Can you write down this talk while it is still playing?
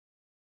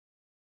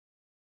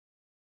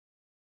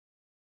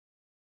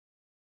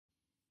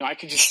I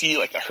could just see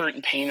like the hurt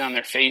and pain on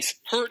their face.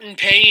 Hurt and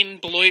pain,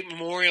 Beloit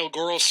Memorial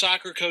girls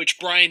soccer coach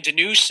Brian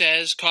Deneau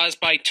says, caused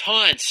by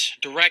taunts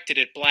directed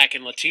at Black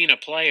and Latina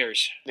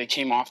players. They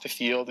came off the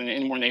field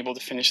and weren't able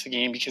to finish the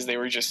game because they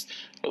were just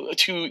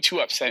too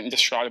upset and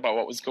distraught about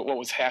what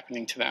was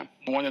happening to them.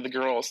 One of the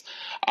girls,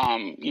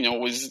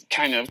 was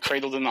kind of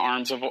cradled in the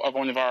arms of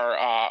one of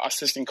our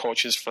assistant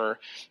coaches for,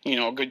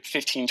 a good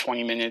 15,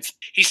 20 minutes.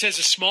 He says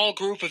a small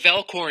group of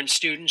Elkhorn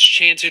students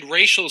chanted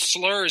racial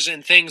slurs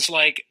and things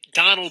like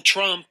Donald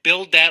Trump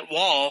build that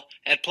wall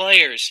at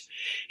players.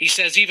 He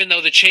says even though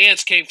the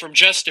chants came from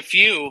just a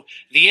few,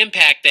 the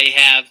impact they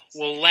have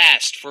will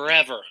last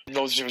forever.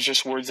 Those are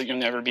just words that you'll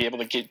never be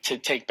able to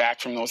take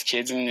back from those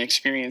kids, and an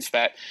experience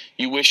that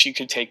you wish you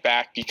could take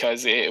back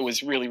because it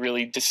was really,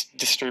 really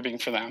disturbing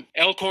for them.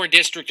 Elkhorn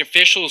district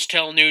officials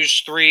tell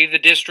News 3 the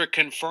district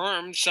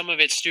confirmed some of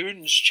its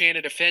students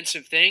chanted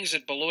offensive things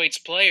at Beloit's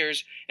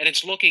players, and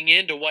it's looking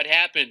into what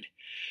happened.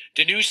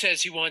 Deneau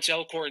says he wants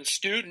Elkhorn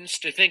students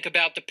to think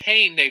about the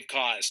pain they've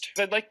caused.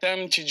 I'd like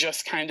them to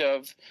just kind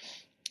of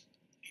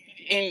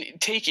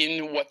take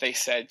in what they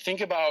said.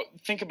 Think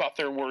about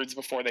their words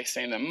before they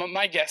say them.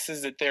 My guess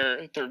is that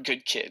they're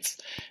good kids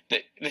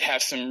that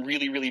have some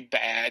really, really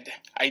bad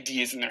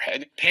ideas in their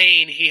head.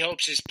 Pain he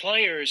hopes his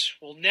players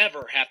will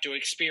never have to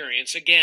experience again.